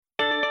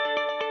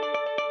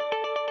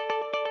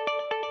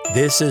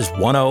This is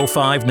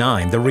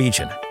 1059 The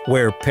Region,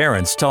 where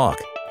parents talk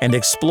and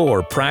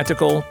explore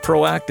practical,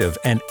 proactive,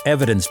 and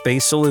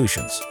evidence-based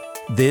solutions.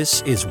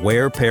 This is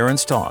Where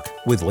Parents Talk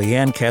with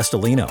Leanne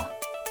Castellino.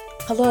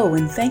 Hello,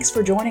 and thanks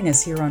for joining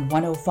us here on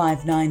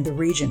 1059 The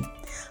Region.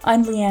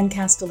 I'm Leanne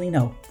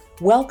Castellino.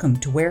 Welcome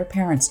to Where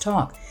Parents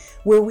Talk,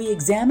 where we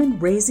examine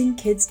raising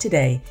kids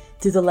today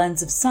through the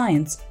lens of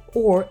science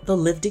or the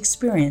lived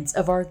experience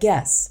of our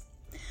guests.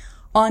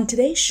 On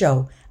today's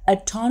show,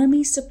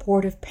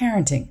 Autonomy-Supportive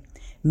Parenting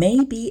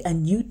may be a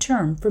new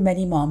term for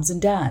many moms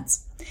and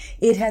dads.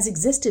 It has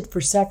existed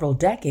for several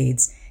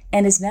decades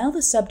and is now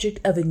the subject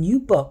of a new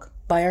book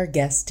by our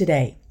guest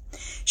today.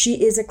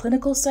 She is a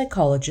clinical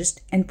psychologist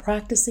and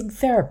practicing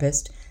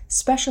therapist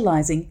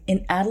specializing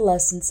in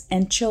adolescents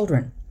and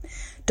children.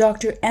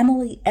 Dr.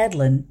 Emily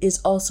Edlin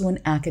is also an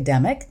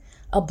academic,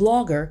 a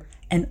blogger,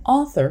 an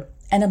author,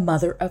 and a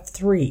mother of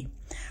three.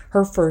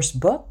 Her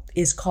first book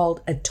is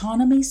called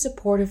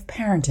Autonomy-Supportive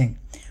Parenting: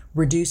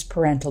 Reduce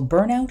Parental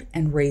Burnout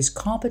and Raise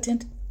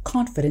Competent,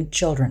 Confident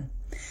Children.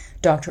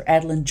 Dr.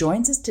 Edlin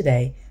joins us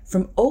today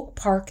from Oak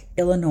Park,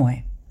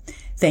 Illinois.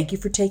 Thank you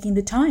for taking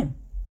the time.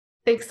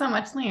 Thanks so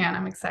much, Leanne.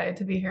 I'm excited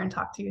to be here and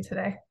talk to you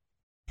today.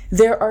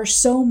 There are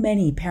so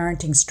many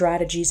parenting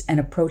strategies and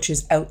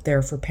approaches out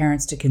there for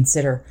parents to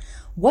consider.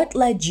 What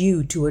led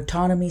you to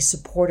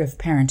autonomy-supportive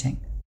parenting?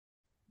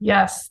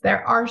 Yes,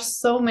 there are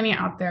so many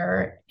out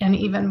there and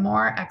even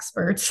more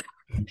experts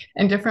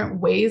and different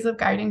ways of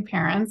guiding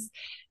parents.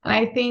 And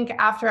I think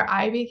after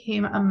I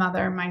became a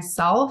mother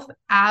myself,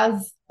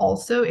 as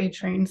also a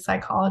trained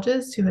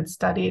psychologist who had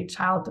studied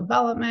child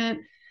development,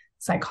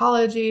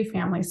 psychology,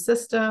 family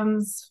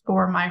systems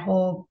for my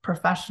whole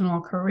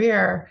professional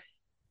career,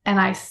 and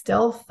I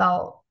still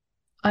felt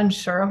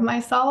unsure of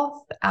myself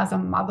as a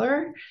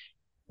mother,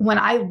 when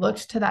I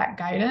looked to that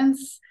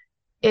guidance,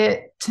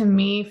 it to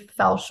me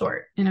fell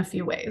short in a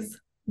few ways.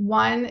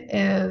 One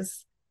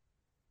is,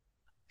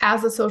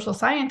 as a social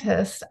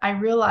scientist, I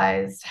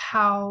realized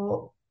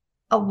how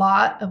a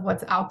lot of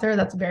what's out there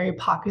that's very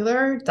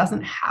popular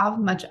doesn't have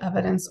much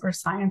evidence or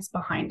science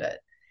behind it.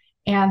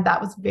 And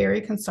that was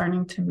very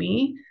concerning to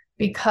me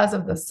because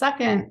of the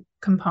second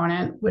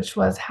component, which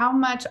was how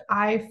much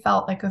I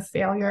felt like a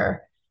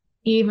failure,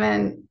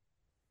 even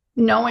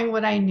knowing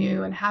what I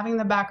knew and having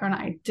the background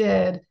I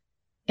did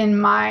in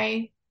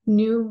my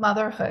new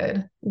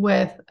motherhood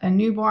with a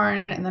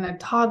newborn and then a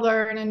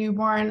toddler and a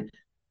newborn.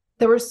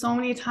 There were so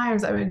many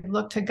times I would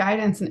look to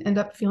guidance and end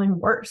up feeling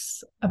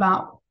worse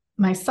about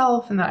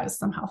myself and that I was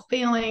somehow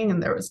failing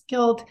and there was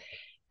guilt.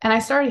 And I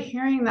started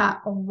hearing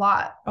that a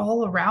lot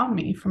all around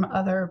me from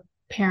other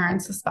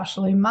parents,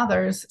 especially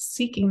mothers,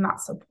 seeking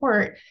that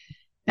support.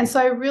 And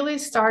so I really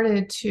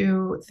started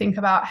to think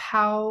about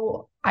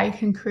how I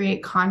can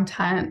create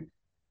content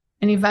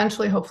and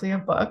eventually, hopefully, a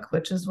book,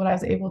 which is what I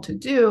was able to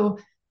do,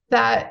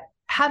 that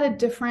had a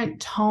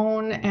different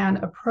tone and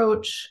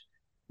approach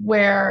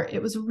where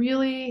it was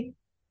really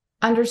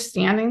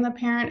understanding the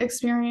parent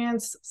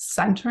experience,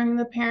 centering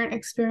the parent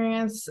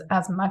experience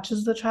as much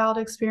as the child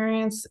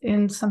experience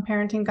in some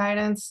parenting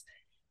guidance,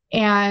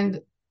 and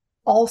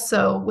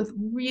also with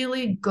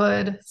really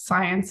good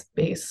science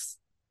base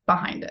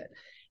behind it.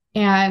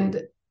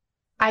 And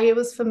I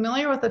was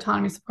familiar with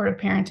autonomy-supportive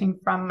parenting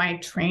from my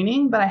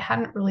training, but I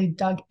hadn't really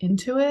dug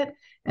into it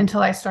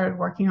until I started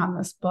working on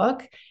this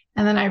book.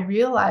 And then I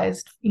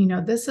realized,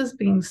 this is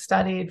being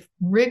studied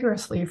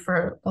rigorously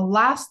for the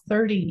last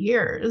 30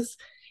 years.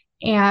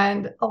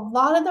 And a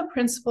lot of the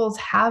principles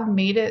have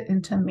made it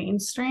into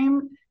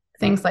mainstream,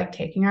 things like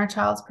taking our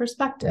child's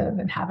perspective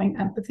and having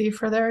empathy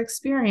for their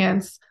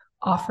experience,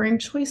 offering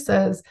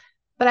choices.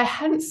 But I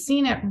hadn't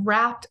seen it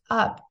wrapped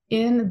up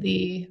in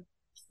the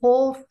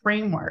whole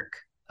framework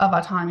of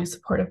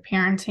autonomy-supportive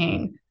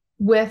parenting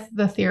with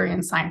the theory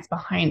and science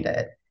behind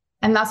it.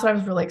 And that's what I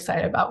was really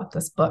excited about with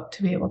this book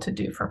to be able to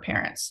do for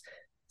parents.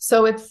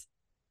 So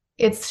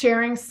it's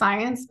sharing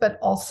science, but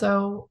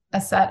also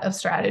a set of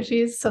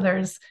strategies. So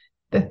there's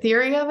the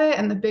theory of it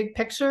and the big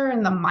picture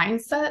and the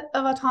mindset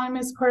of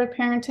autonomy-supportive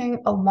parenting,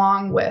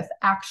 along with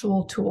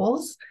actual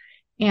tools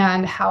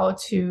and how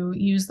to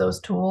use those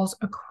tools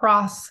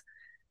across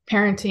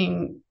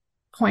parenting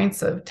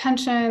points of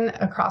tension,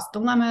 across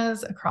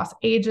dilemmas, across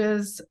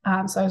ages.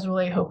 So I was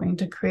really hoping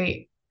to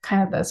create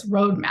kind of this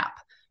roadmap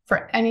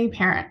for any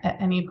parent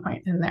at any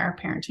point in their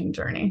parenting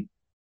journey.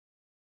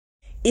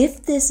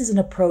 If this is an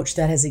approach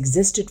that has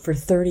existed for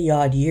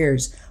 30-odd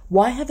years,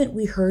 why haven't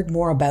we heard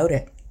more about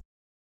it?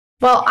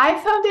 Well, I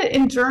found it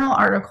in journal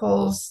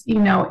articles,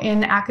 in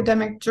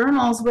academic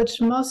journals,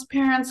 which most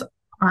parents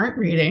aren't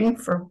reading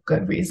for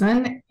good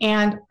reason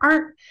and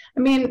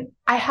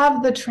I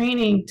have the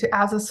training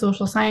as a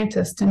social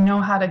scientist to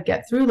know how to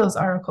get through those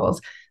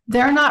articles.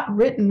 They're not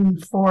written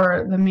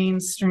for the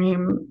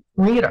mainstream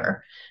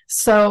reader.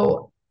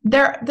 So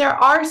there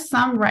are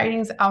some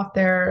writings out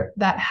there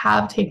that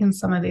have taken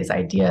some of these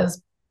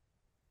ideas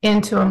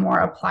into a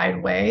more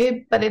applied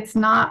way, but it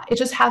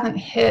just hasn't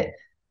hit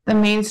the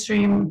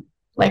mainstream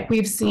like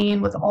we've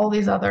seen with all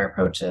these other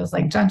approaches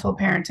like gentle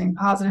parenting,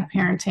 positive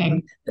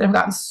parenting, that have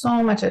gotten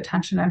so much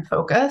attention and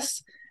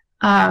focus.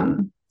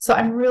 So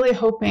I'm really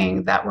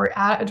hoping that we're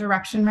at a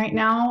direction right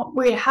now.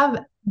 We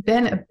have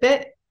been a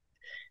bit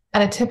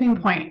at a tipping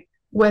point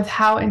with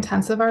how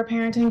intensive our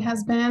parenting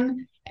has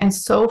been and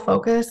so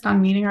focused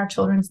on meeting our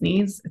children's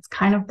needs. It's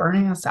kind of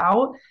burning us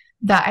out,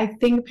 that I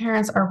think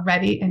parents are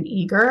ready and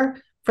eager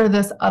for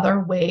this other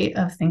way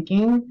of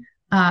thinking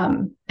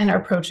and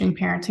approaching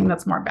parenting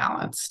that's more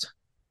balanced.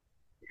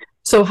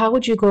 So how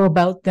would you go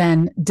about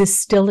then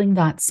distilling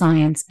that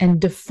science and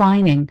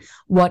defining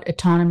what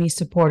autonomy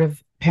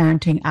supportive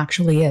parenting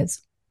actually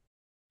is?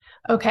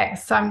 Okay,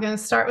 so I'm going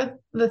to start with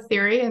the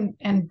theory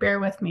and bear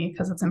with me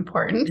because it's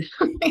important.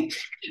 And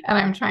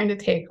I'm trying to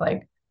take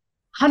like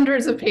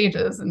hundreds of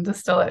pages and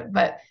distill it.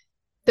 But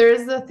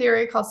there's a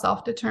theory called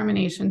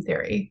self-determination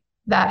theory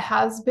that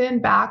has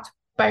been backed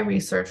by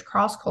research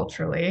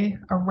cross-culturally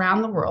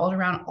around the world,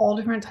 around all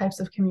different types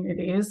of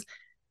communities,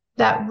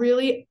 that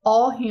really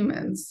all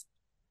humans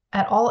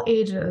at all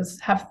ages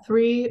have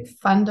three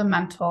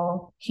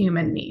fundamental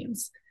human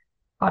needs: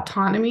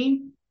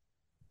 autonomy,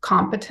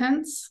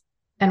 competence,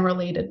 and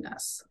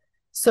relatedness.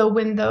 So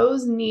when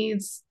those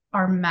needs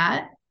are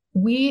met,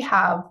 we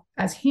have,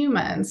 as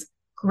humans,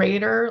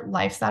 greater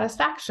life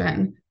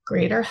satisfaction,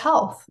 greater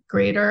health,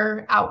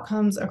 greater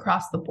outcomes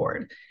across the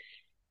board.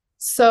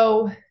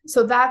 So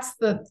that's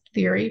the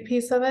theory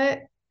piece of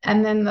it.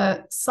 And then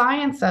the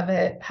science of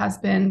it has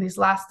been these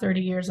last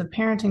 30 years of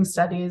parenting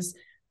studies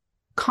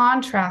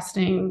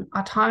contrasting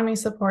autonomy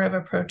supportive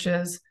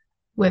approaches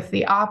with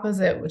the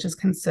opposite, which is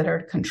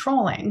considered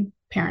controlling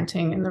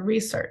parenting in the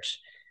research.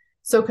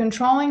 So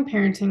controlling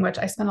parenting, which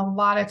I spend a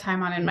lot of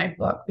time on in my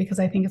book because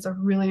I think it's a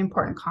really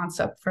important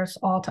concept for us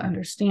all to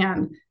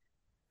understand.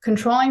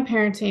 Controlling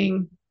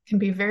parenting can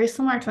be very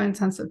similar to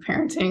intensive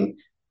parenting,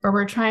 where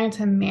we're trying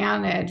to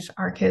manage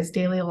our kids'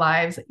 daily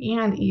lives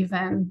and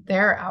even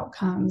their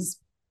outcomes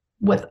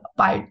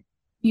by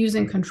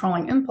using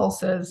controlling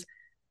impulses,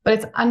 but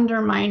it's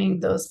undermining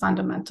those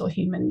fundamental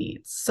human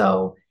needs.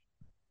 So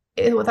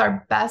with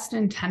our best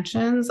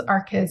intentions,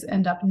 our kids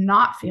end up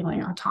not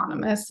feeling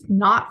autonomous,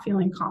 not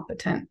feeling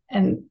competent,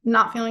 and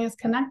not feeling as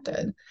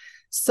connected.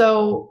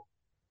 So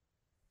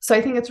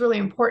I think it's really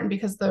important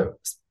because the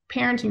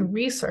parenting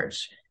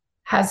research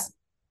has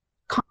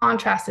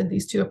contrasted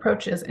these two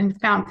approaches and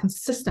found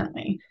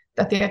consistently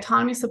that the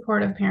autonomy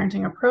supportive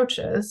parenting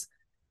approaches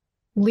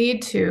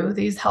lead to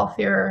these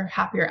healthier,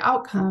 happier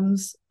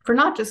outcomes for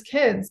not just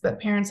kids, but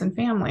parents and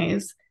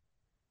families.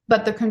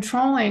 But the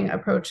controlling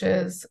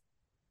approaches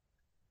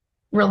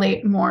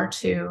relate more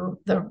to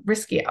the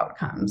risky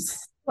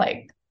outcomes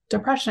like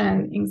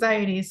depression,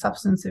 anxiety,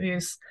 substance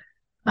abuse.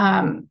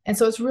 And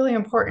so it's really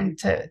important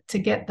to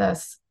get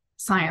this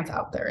science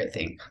out there, I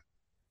think.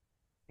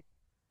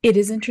 It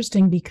is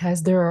interesting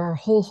because there are a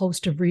whole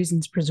host of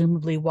reasons,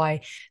 presumably, why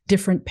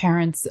different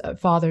parents,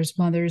 fathers,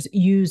 mothers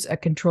use a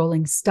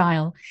controlling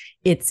style.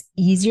 It's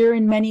easier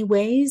in many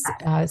ways.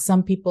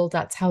 Some people,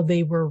 that's how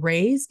they were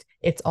raised.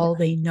 It's all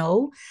they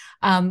know.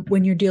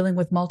 When you're dealing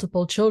with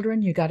multiple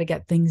children, you got to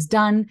get things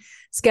done,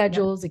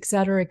 schedules, et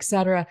cetera, et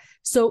cetera.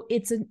 So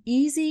it's an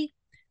easy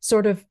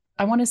sort of,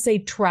 I want to say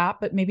trap,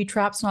 but maybe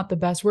trap's not the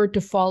best word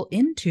to fall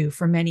into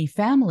for many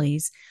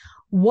families.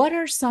 What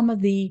are some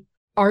of the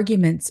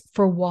arguments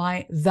for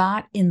why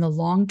that in the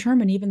long term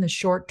and even the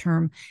short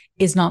term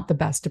is not the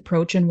best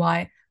approach, and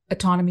why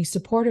autonomy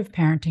supportive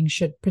parenting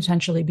should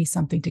potentially be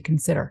something to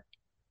consider?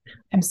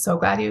 I'm so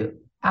glad you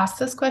asked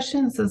this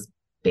question. This is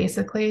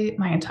basically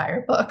my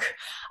entire book.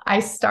 I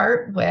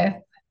start with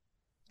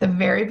the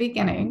very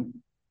beginning,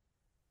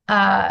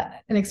 an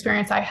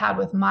experience I had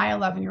with my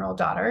 11-year-old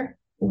daughter,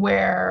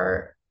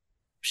 where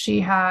we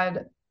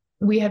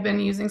had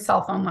been using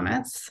cell phone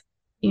limits.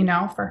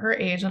 For her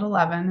age at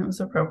 11, it was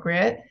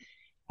appropriate.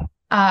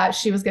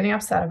 She was getting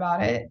upset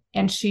about it.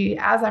 And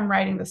as I'm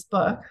writing this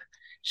book,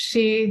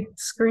 she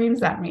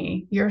screams at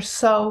me, "You're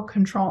so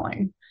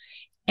controlling."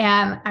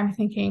 And I'm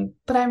thinking,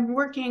 but I'm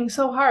working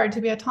so hard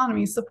to be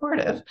autonomy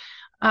supportive.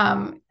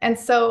 And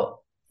so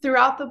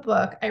throughout the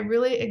book, I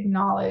really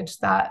acknowledge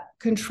that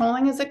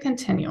controlling is a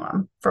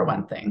continuum, for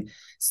one thing.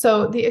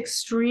 So the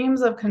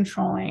extremes of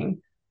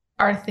controlling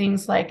are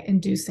things like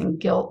inducing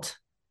guilt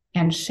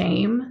and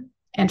shame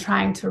and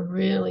trying to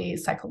really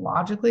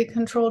psychologically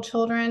control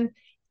children.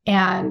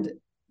 And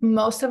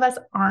most of us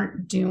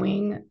aren't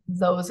doing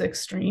those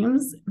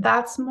extremes.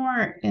 That's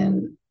more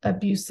in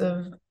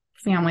abusive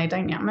family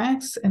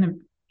dynamics.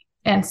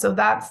 And so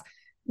that's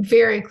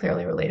very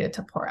clearly related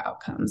to poor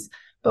outcomes.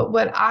 But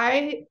what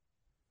I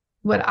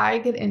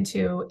get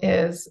into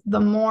is the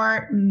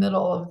more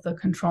middle of the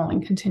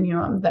controlling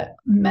continuum that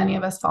many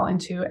of us fall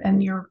into.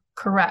 And you're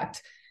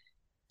correct.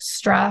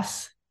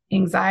 Stress,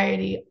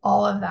 anxiety,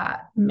 all of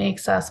that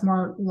makes us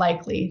more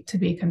likely to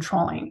be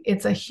controlling.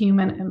 It's a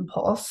human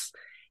impulse,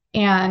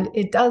 and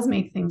it does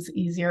make things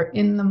easier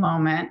in the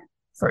moment.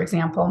 For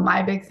example,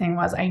 my big thing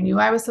was I knew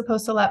I was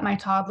supposed to let my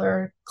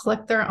toddler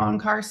click their own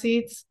car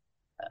seats.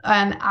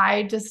 And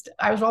I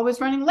was always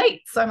running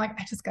late. So I'm like,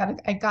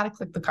 I gotta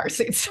click the car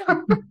seats,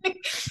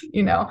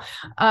 you know?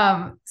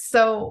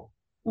 So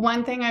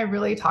one thing I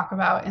really talk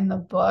about in the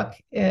book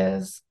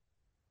is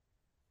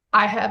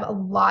I have a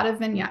lot of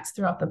vignettes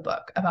throughout the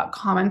book about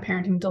common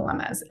parenting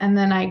dilemmas. And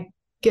then I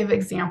give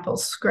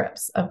examples,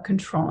 scripts of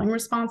controlling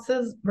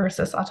responses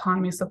versus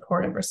autonomy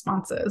supportive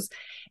responses.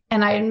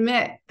 And I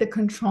admit the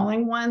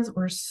controlling ones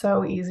were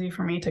so easy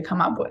for me to come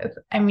up with.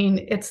 I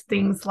mean, it's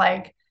things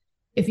like,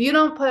 if you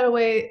don't put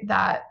away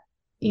that,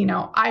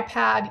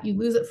 iPad, you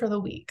lose it for the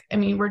week. I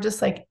mean, we're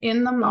just like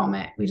in the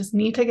moment, we just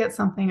need to get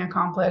something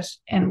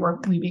accomplished and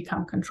we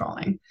become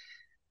controlling.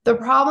 The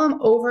problem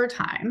over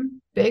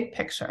time, big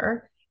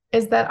picture,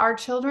 is that our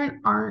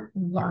children aren't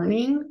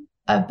learning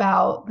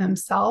about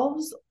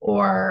themselves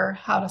or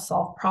how to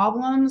solve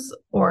problems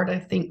or to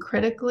think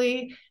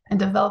critically and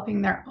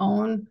developing their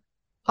own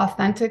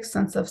authentic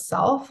sense of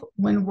self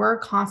when we're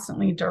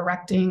constantly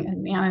directing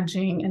and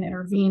managing and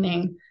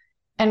intervening.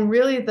 And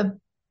really the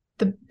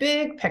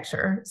big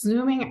picture,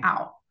 zooming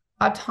out,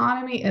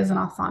 autonomy is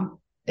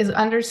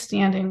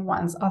understanding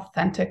one's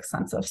authentic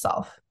sense of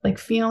self, like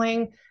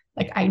feeling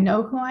like I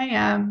know who I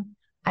am,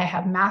 I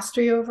have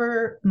mastery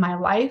over my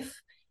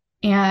life,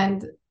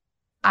 and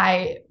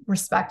I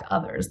respect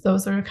others.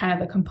 Those are kind of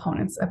the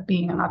components of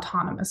being an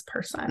autonomous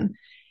person.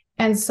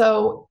 And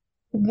so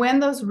when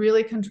those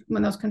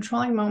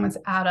controlling moments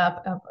add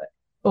up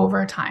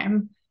over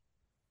time,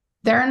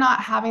 they're not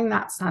having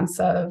that sense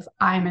of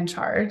I'm in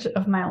charge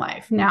of my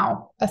life.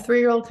 Now, a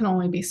 3-year-old can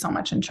only be so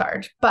much in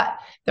charge, but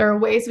there are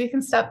ways we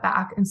can step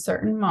back in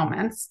certain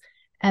moments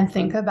and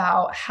think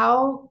about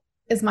how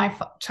is my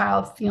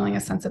child feeling a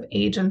sense of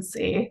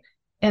agency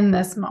in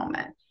this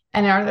moment?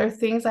 And are there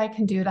things I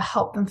can do to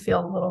help them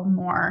feel a little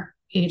more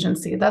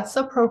agency that's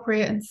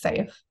appropriate and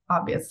safe,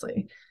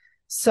 obviously.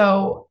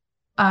 So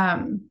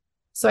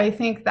I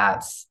think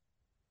that's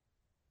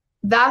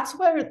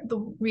where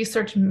the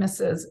research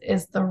misses,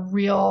 is the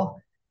real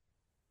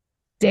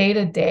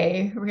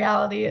day-to-day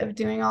reality of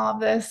doing all of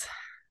this.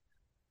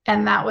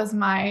 And that was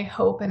my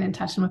hope and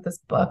intention with this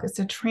book, is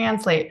to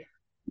translate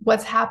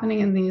what's happening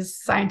in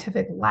these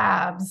scientific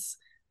labs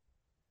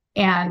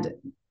and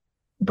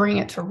bring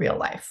it to real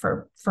life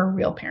for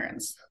real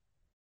parents.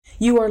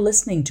 You are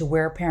listening to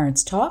Where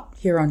Parents Talk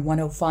here on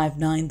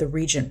 105.9 The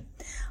Region.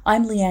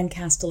 I'm Leanne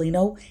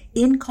Castellino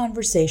in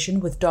conversation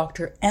with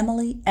Dr.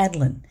 Emily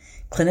Edlin,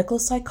 clinical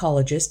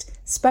psychologist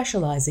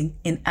specializing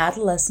in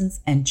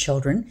adolescents and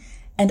children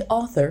and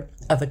author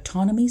of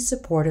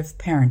Autonomy-Supportive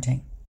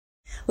Parenting.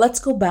 Let's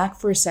go back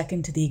for a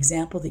second to the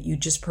example that you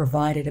just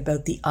provided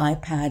about the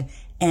iPad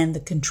and the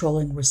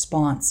controlling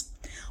response.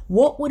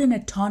 What would an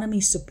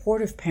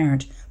autonomy-supportive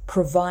parent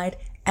provide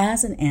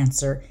as an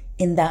answer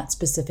in that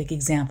specific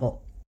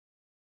example?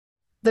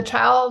 The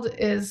child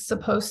is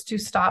supposed to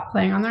stop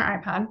playing on their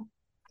iPad.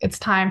 It's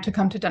time to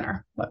come to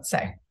dinner, let's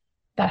say.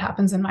 That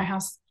happens in my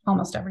house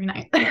almost every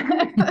night.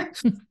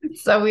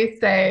 So we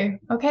say,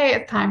 okay,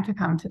 it's time to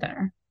come to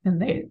dinner.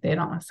 And they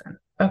don't listen.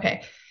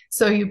 Okay.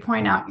 So you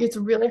point out, it's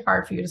really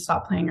hard for you to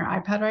stop playing your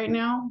iPad right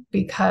now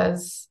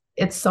because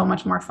it's so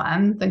much more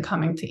fun than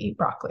coming to eat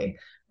broccoli,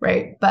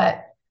 right?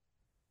 But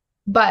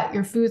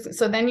your food's,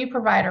 so then you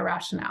provide a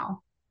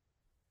rationale.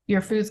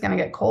 Your food's going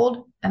to get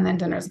cold and then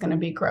dinner's going to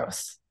be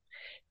gross.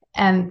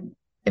 And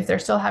if they're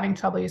still having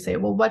trouble, you say,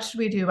 well, what should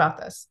we do about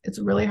this? It's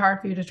really hard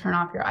for you to turn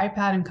off your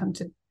iPad and come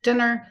to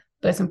dinner,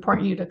 but it's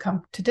important you to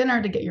come to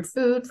dinner to get your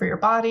food for your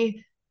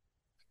body.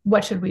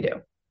 What should we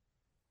do?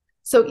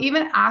 So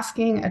even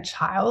asking a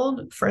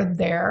child for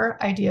their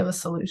idea of a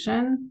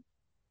solution,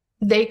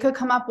 they could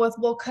come up with,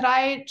 well, could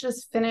I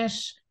just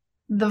finish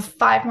the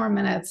 5 more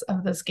minutes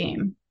of this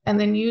game? And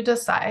then you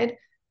decide,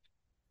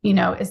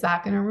 is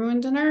that going to ruin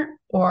dinner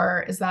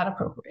or is that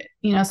appropriate?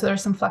 So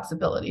there's some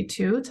flexibility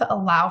too, to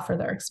allow for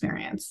their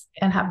experience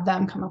and have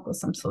them come up with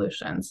some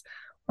solutions.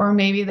 Or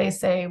maybe they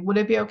say, would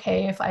it be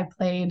okay if I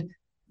played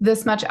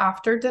this much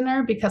after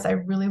dinner because I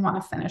really want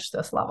to finish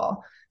this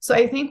level? So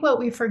I think what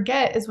we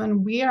forget is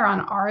when we are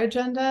on our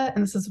agenda,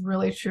 and this is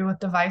really true with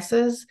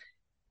devices,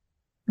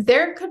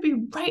 there could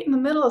be right in the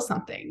middle of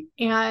something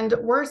and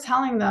we're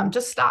telling them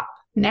just stop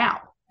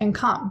now and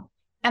come.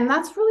 And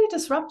that's really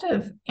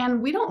disruptive. And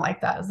we don't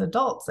like that as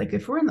adults. Like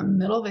if we're in the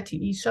middle of a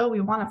TV show,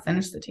 we want to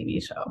finish the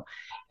TV show.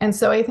 And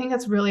so I think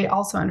it's really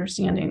also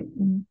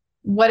understanding,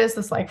 what is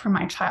this like for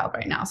my child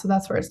right now? So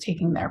that's where it's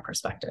taking their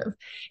perspective.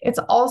 It's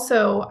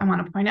also, I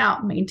want to point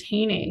out,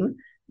 maintaining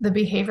the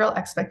behavioral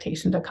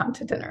expectation to come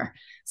to dinner.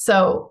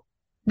 So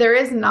there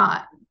is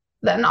not,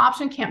 that an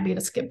option can't be to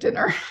skip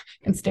dinner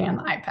and stay on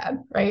the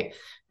iPad, right?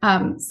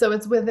 So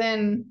it's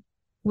within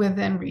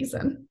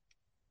reason.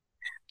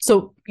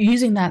 So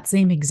using that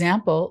same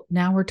example,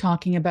 now we're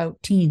talking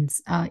about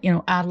teens,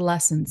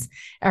 adolescents.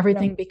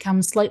 Everything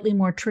becomes slightly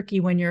more tricky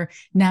when you're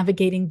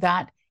navigating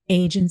that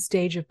age and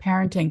stage of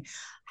parenting.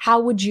 How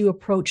would you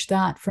approach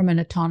that from an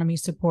autonomy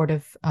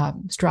supportive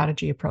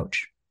strategy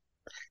approach?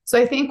 So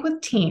I think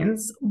with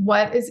teens,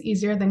 what is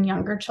easier than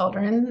younger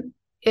children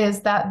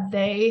is that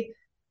they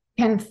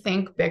can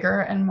think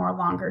bigger and more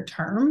longer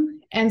term.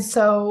 And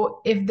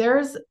so if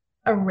there's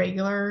a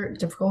regular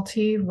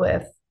difficulty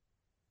with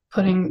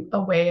putting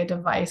away a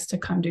device to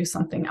come do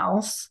something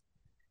else,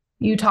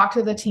 you talk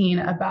to the teen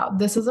about,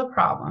 this is a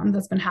problem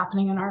that's been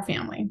happening in our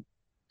family.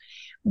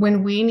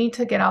 When we need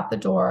to get out the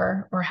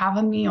door or have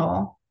a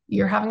meal,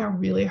 you're having a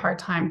really hard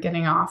time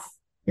getting off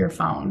your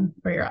phone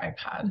or your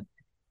iPad.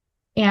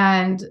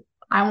 And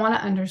I want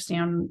to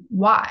understand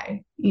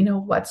why,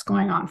 what's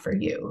going on for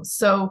you.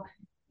 So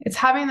it's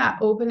having that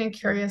open and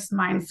curious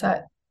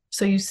mindset.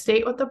 So you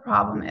state what the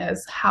problem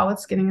is, how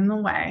it's getting in the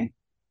way.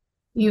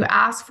 You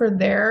ask for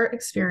their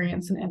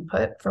experience and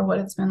input for what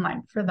it's been like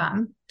for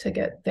them to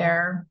get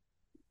their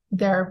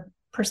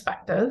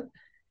perspective.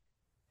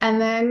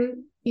 And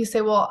then you say,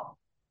 well,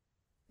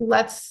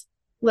 let's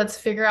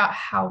figure out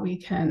how we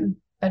can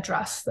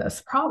address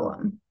this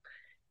problem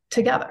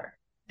together.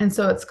 And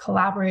so it's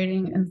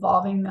collaborating,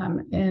 involving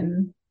them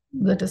in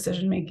the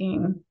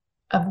decision-making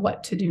of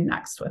what to do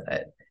next with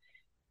it.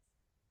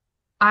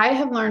 I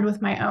have learned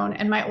with my own,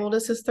 and my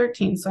oldest is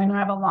 13, so I know I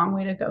have a long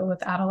way to go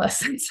with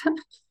adolescence.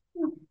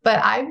 But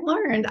I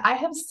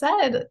have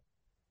said,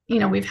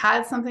 we've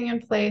had something in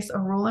place, a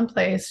rule in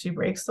place, she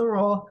breaks the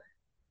rule.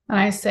 And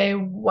I say,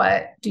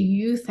 what do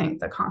you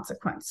think the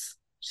consequence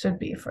should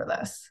be for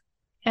this?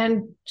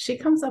 And she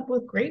comes up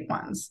with great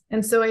ones.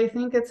 And so I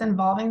think it's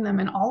involving them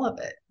in all of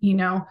it,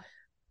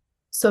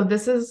 So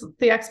this is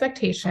the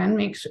expectation.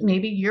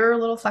 Maybe you're a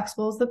little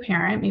flexible as the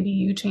parent. Maybe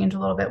you change a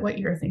little bit what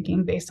you're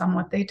thinking based on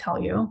what they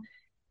tell you.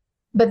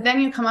 But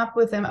then you come up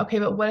with them, okay,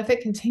 but what if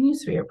it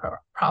continues to be a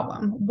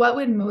problem? What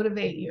would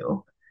motivate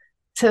you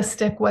to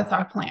stick with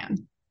our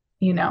plan,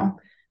 in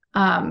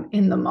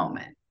the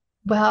moment?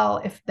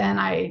 Well, if then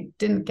I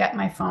didn't get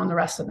my phone the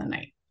rest of the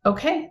night.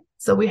 Okay,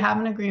 so we have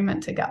an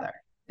agreement together.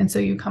 And so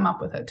you come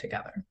up with it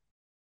together.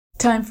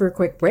 Time for a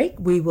quick break.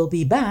 We will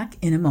be back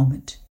in a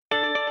moment.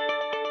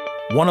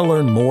 Want to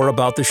learn more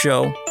about the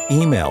show?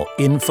 Email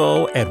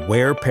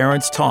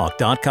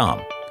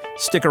info@whereparentstalk.com.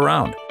 Stick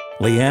around.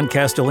 Leanne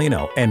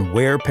Castellino and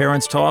Where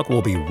Parents Talk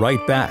will be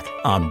right back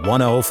on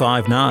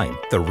 1059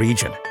 The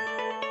Region.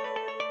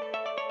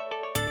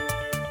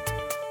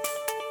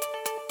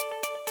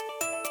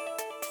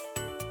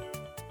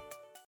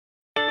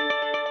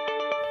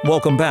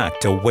 Welcome back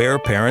to Where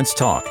Parents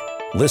Talk.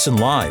 Listen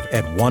live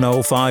at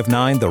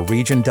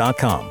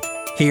 1059theregion.com.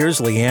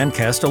 Here's Leanne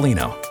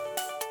Castellino.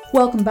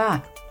 Welcome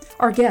back.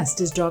 Our guest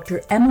is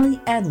Dr. Emily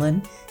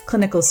Adlin,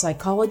 clinical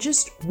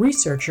psychologist,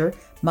 researcher,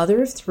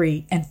 mother of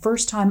 3, and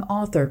first-time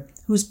author,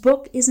 whose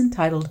book is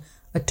entitled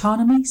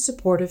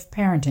Autonomy-Supportive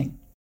Parenting.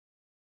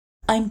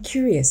 I'm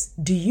curious,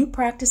 do you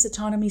practice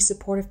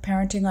autonomy-supportive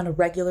parenting on a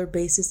regular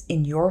basis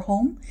in your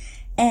home?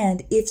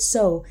 And if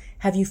so,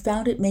 have you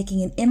found it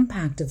making an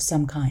impact of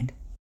some kind?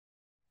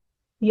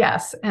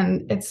 Yes.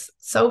 And it's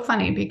so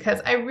funny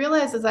because I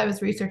realized as I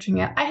was researching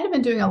it, I had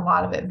been doing a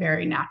lot of it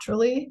very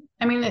naturally.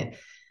 I mean,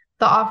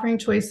 the offering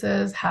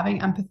choices,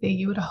 having empathy,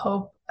 you would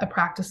hope a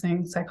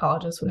practicing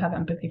psychologist would have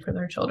empathy for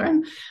their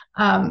children.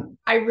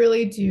 I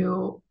really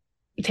do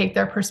take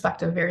their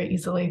perspective very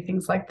easily,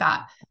 things like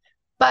that.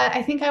 But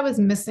I think I was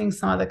missing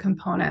some of the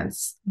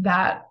components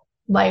that,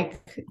 like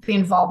the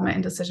involvement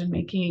in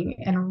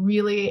decision-making and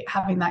really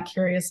having that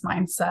curious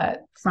mindset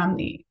from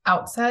the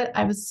outset.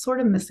 I was sort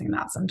of missing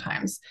that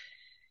sometimes.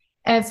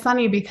 And it's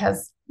funny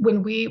because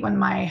when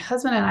my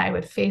husband and I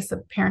would face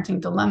a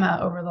parenting dilemma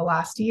over the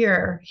last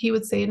year, he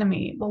would say to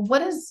me, well, what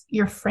does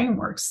your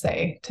framework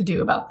say to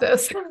do about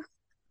this?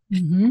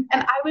 Mm-hmm. And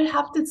I would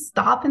have to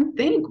stop and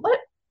think, what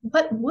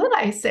would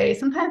I say?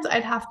 Sometimes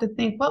I'd have to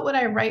think, what would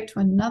I write to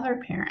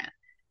another parent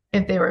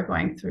if they were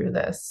going through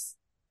this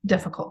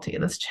difficulty,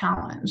 this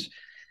challenge?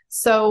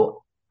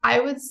 So I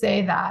would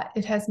say that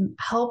it has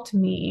helped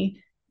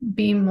me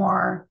be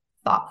more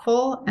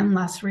thoughtful and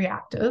less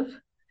reactive.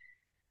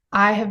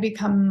 I have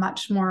become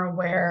much more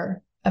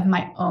aware of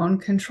my own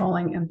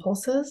controlling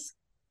impulses.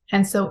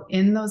 And so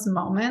in those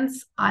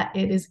moments,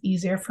 it is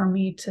easier for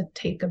me to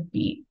take a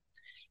beat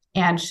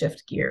and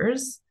shift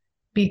gears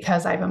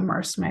because I've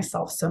immersed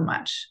myself so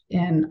much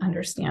in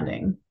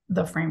understanding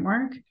the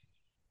framework.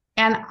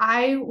 And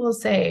I will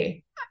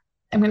say,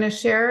 I'm going to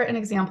share an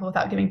example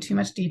without giving too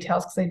much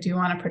details because I do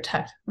want to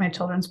protect my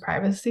children's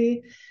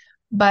privacy.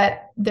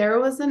 But there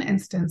was an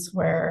instance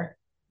where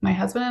my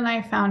husband and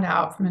I found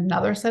out from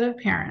another set of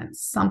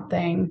parents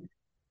something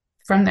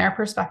from their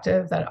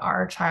perspective that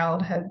our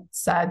child had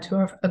said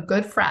to a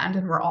good friend,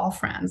 and we're all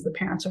friends. The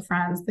parents are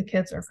friends, the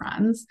kids are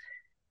friends.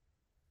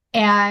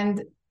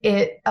 And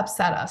it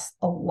upset us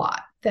a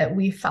lot that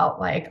we felt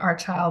like our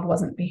child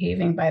wasn't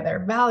behaving by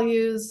their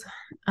values,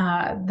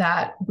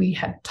 that we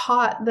had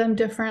taught them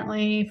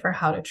differently for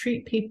how to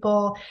treat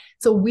people.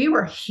 So we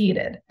were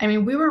heated. I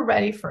mean, we were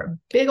ready for a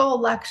big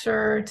old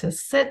lecture to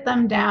sit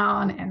them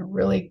down and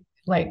really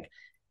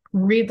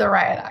read the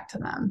riot act to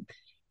them.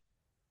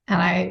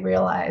 And I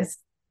realized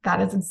that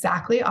is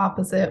exactly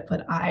opposite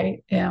what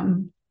I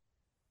am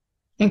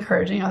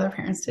encouraging other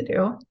parents to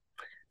do.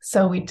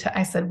 So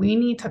I said, we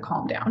need to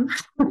calm down.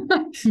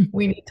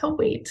 We need to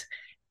wait.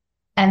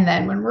 And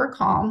then when we're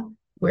calm,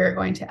 we're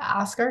going to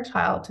ask our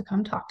child to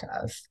come talk to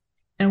us.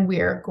 And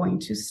we're going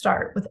to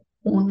start with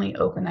only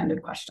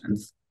open-ended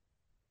questions.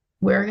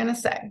 We're going to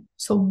say,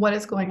 so what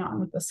is going on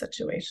with this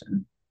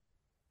situation?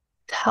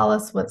 Tell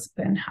us what's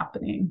been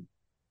happening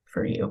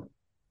for you.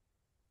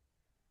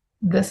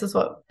 This is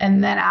what,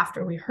 and then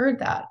after we heard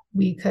that,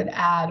 we could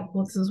add,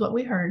 well, this is what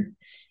we heard.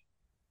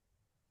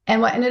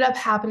 And what ended up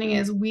happening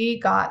is we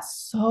got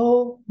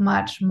so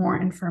much more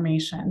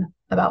information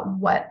about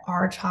what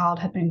our child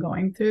had been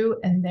going through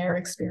and their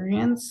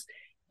experience.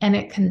 And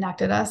it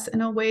connected us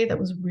in a way that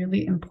was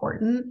really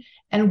important.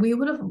 And we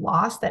would have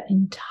lost that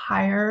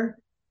entire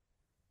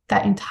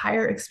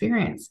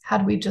experience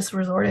had we just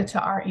resorted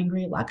to our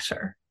angry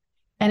lecture.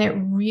 And it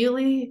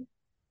really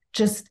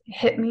just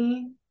hit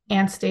me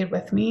and stayed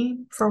with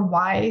me for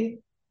why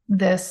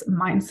this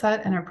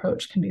mindset and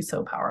approach can be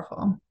so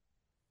powerful.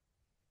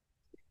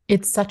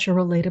 It's such a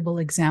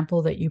relatable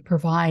example that you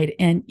provide.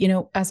 And,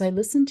 as I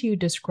listen to you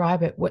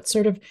describe it, what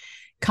sort of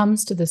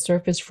comes to the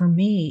surface for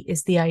me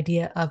is the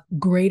idea of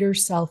greater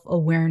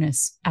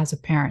self-awareness as a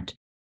parent.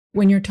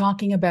 When you're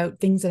talking about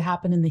things that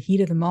happen in the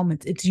heat of the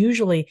moment, it's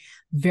usually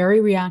very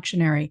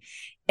reactionary.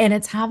 And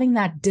it's having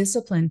that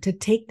discipline to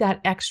take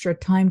that extra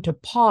time to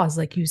pause,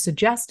 like you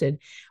suggested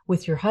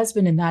with your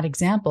husband in that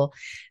example.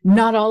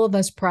 Not all of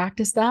us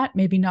practice that.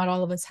 Maybe not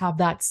all of us have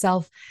that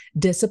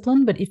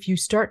self-discipline, but if you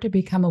start to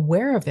become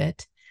aware of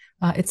it,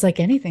 it's like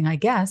anything, I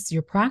guess.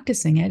 You're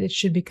practicing it. It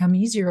should become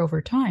easier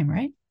over time,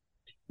 right?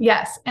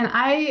 Yes. And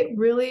I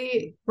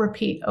really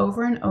repeat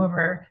over and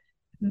over,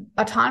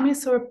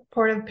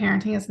 autonomy-supportive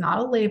parenting is not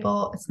a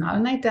label. It's not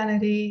an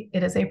identity.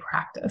 It is a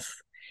practice.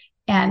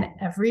 And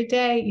every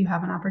day you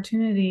have an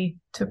opportunity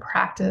to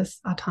practice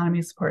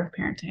autonomy-supportive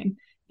parenting.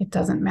 It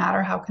doesn't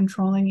matter how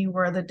controlling you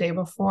were the day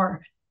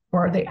before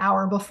or the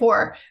hour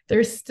before.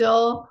 There's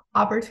still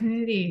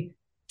opportunity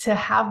to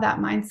have that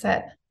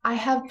mindset. I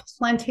have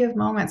plenty of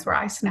moments where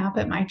I snap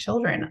at my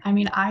children. I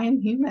mean, I am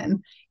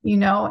human,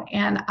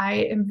 and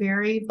I am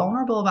very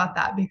vulnerable about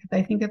that because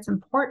I think it's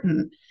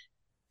important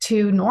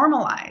to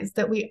normalize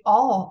that we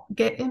all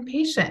get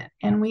impatient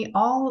and we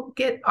all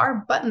get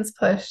our buttons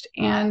pushed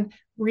and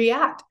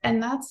react.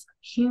 And that's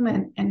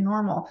human and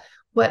normal.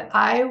 What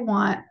I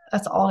want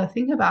us all to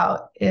think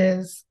about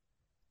is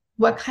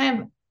what kind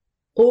of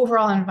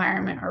overall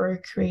environment are we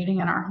creating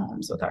in our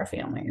homes with our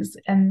families?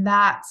 And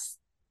that's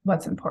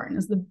what's important,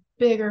 is the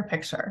bigger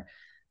picture.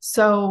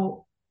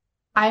 So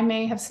I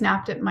may have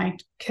snapped at my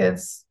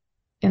kids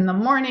in the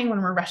morning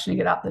when we're rushing to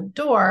get out the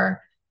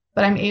door,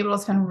 but I'm able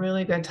to spend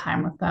really good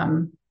time with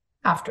them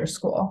after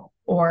school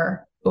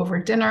or over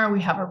dinner.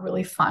 We have a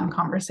really fun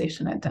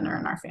conversation at dinner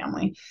in our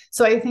family.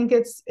 So I think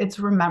it's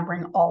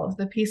remembering all of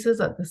the pieces,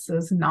 that this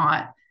is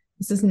not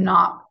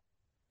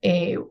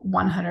a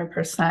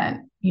 100%,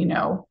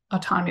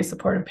 autonomy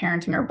supportive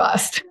parenting or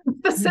bust.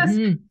 This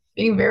is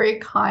being very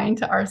kind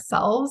to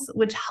ourselves,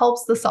 which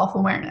helps the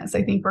self-awareness.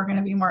 I think we're going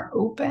to be more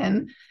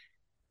open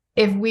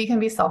if we can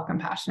be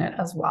self-compassionate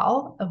as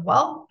well.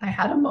 Well, I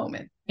had a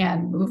moment,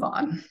 and move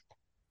on.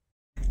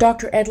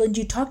 Dr. Edlund,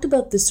 you talked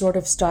about this sort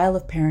of style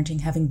of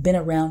parenting having been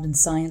around in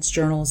science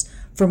journals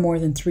for more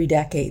than 3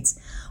 decades.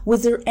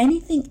 Was there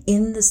anything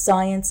in the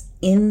science,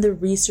 in the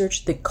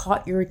research, that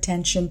caught your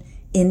attention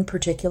in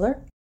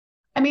particular?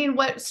 I mean,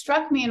 what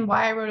struck me and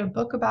why I wrote a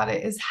book about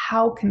it is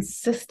how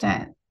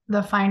consistent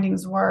the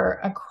findings were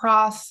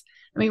across.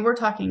 We're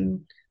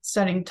talking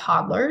studying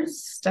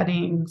toddlers,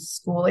 studying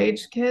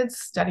school-age kids,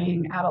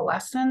 studying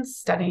adolescents,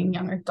 studying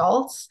young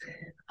adults,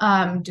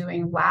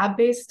 doing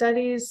lab-based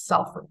studies,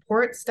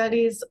 self-report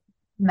studies,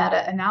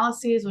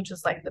 meta-analyses, which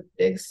is like the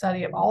big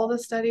study of all the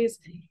studies.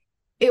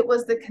 It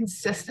was the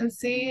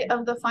consistency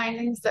of the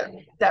findings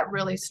that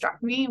really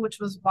struck me, which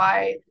was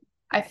why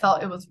I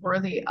felt it was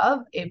worthy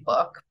of a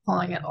book,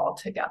 pulling it all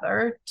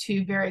together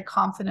to very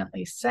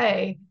confidently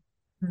say,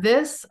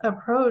 this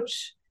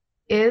approach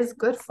is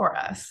good for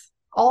us,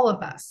 all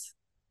of us.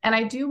 And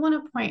I do want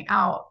to point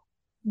out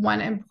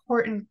one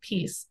important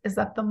piece is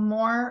that the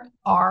more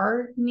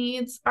our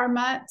needs are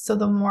met, so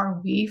the more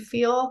we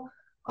feel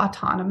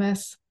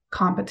autonomous,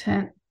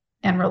 competent,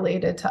 and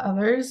related to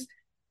others,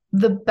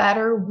 the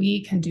better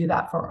we can do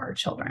that for our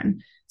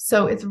children.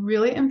 So it's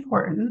really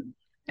important,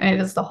 and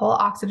it is the whole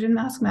oxygen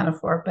mask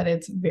metaphor, but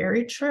it's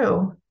very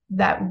true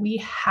that we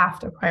have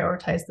to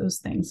prioritize those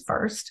things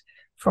first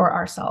for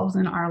ourselves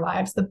in our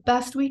lives the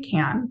best we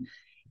can,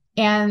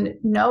 and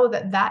know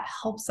that that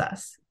helps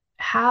us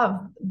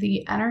have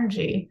the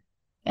energy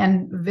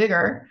and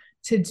vigor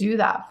to do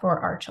that for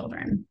our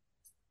children.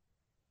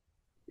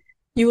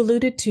 You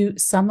alluded to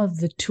some of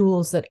the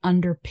tools that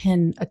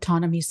underpin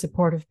autonomy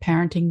supportive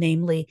parenting,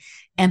 namely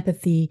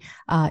empathy,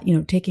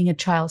 taking a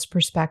child's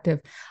perspective.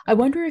 I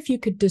wonder if you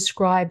could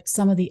describe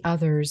some of the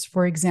others,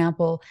 for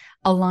example,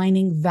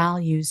 aligning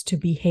values to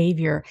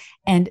behavior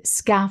and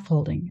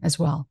scaffolding as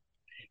well.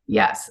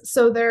 Yes.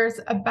 So there's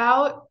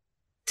about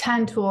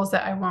 10 tools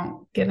that I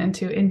won't get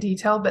into in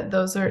detail, but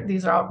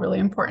these are all really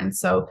important.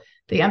 So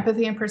the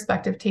empathy and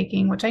perspective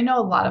taking, which I know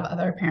a lot of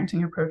other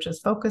parenting approaches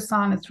focus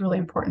on, it's really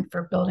important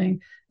for building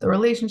the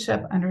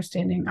relationship,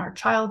 understanding our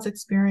child's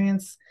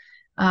experience.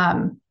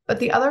 But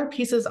the other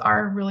pieces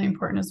are really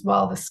important as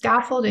well. The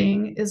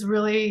scaffolding is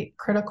really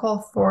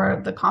critical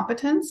for the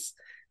competence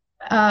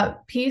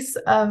piece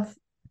of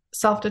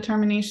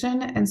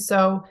self-determination. And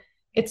so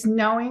it's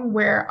knowing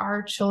where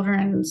our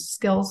children's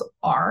skills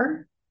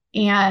are.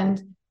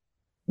 And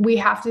we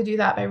have to do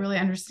that by really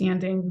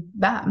understanding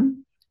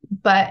them.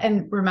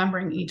 And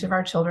remembering each of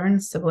our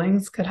children's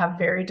siblings could have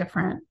very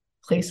different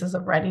places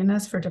of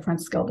readiness for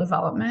different skill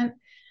development.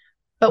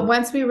 But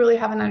once we really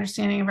have an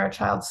understanding of our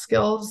child's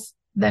skills,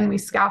 then we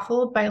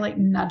scaffold by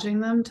nudging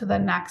them to the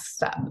next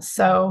step.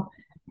 So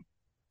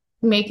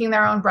making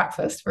their own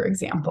breakfast, for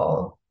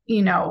example, a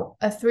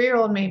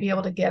 3-year-old may be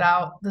able to get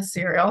out the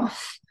cereal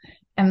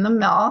and the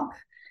milk,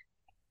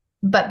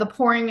 but the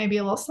pouring may be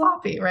a little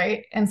sloppy,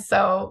 right? And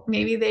so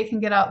maybe they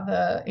can get out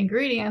the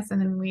ingredients and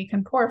then we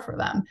can pour for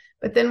them.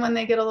 But then when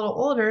they get a little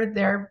older,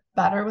 they're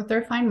better with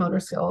their fine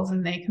motor skills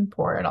and they can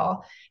pour it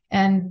all.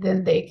 And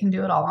then they can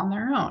do it all on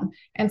their own.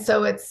 And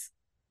so it's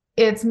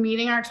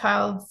meeting our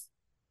child's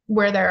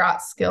where they're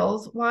at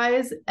skills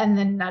wise and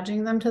then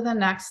nudging them to the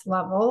next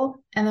level.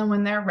 And then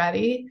when they're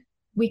ready,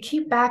 we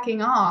keep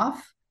backing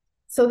off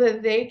so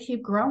that they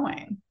keep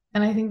growing.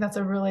 And I think that's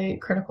a really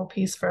critical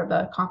piece for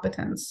the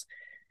competence.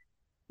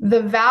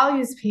 The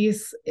values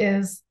piece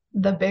is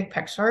the big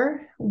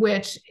picture,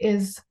 which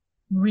is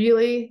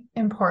really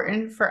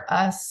important for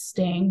us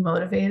staying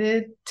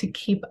motivated to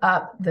keep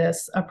up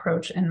this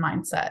approach and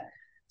mindset.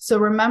 So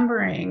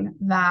remembering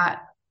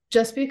that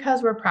just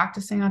because we're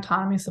practicing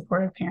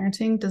autonomy-supportive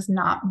parenting does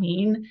not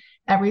mean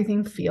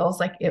everything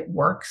feels like it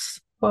works,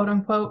 quote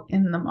unquote,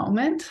 in the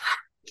moment.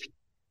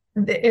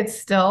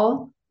 It's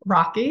still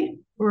rocky.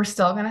 We're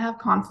still going to have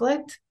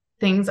conflict.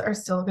 Things are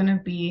still going to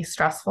be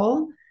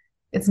stressful.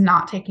 It's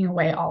not taking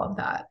away all of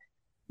that.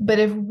 But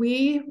if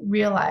we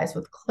realize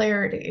with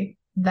clarity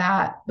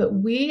that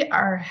we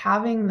are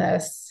having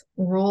this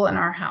rule in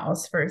our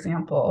house, for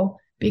example,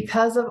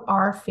 because of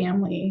our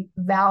family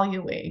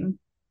valuing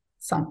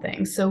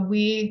something. So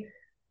we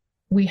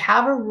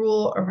have a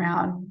rule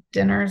around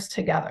dinners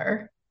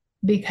together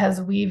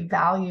because we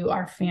value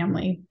our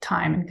family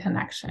time and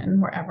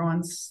connection where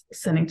everyone's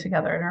sitting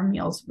together at our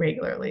meals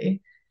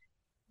regularly.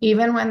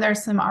 Even when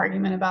there's some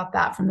argument about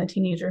that from the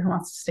teenager who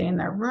wants to stay in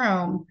their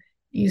room,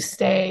 you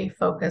stay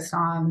focused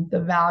on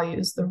the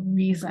values, the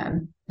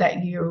reason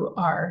that you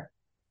are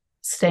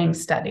staying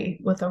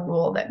steady with a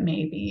rule that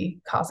may be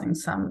causing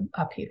some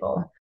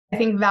upheaval. I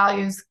think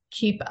values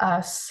keep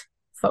us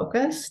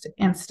focused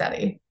and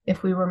steady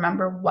if we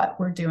remember what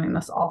we're doing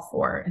this all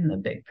for in the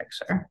big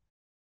picture.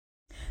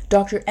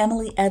 Dr.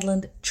 Emily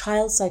Edlund,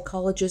 child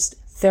psychologist,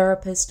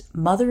 therapist,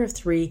 mother of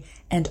 3,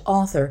 and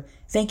author,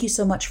 thank you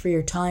so much for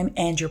your time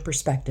and your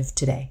perspective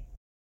today.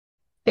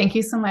 Thank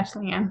you so much,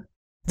 Leanne.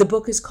 The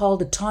book is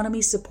called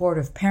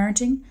Autonomy-Supportive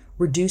Parenting,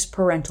 Reduce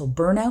Parental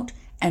Burnout,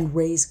 and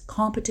Raise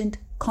Competent,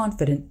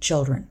 Confident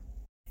Children.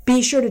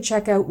 Be sure to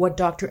check out what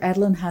Dr.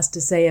 Edlund has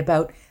to say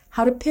about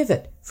how to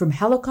pivot from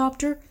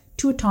helicopter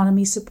to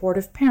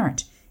autonomy-supportive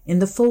parent in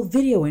the full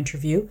video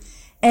interview,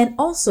 and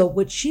also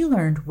what she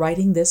learned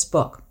writing this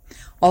book.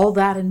 All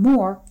that and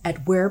more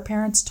at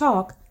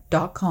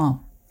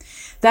whereparentstalk.com.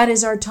 That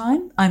is our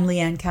time. I'm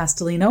Leanne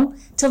Castellino.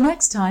 Till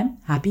next time,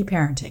 happy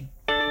parenting.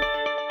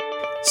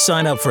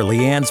 Sign up for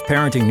Leanne's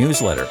parenting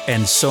newsletter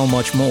and so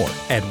much more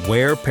at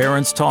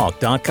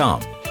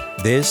whereparentstalk.com.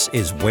 This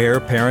is Where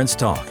Parents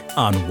Talk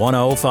on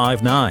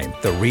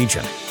 105.9 The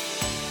Region.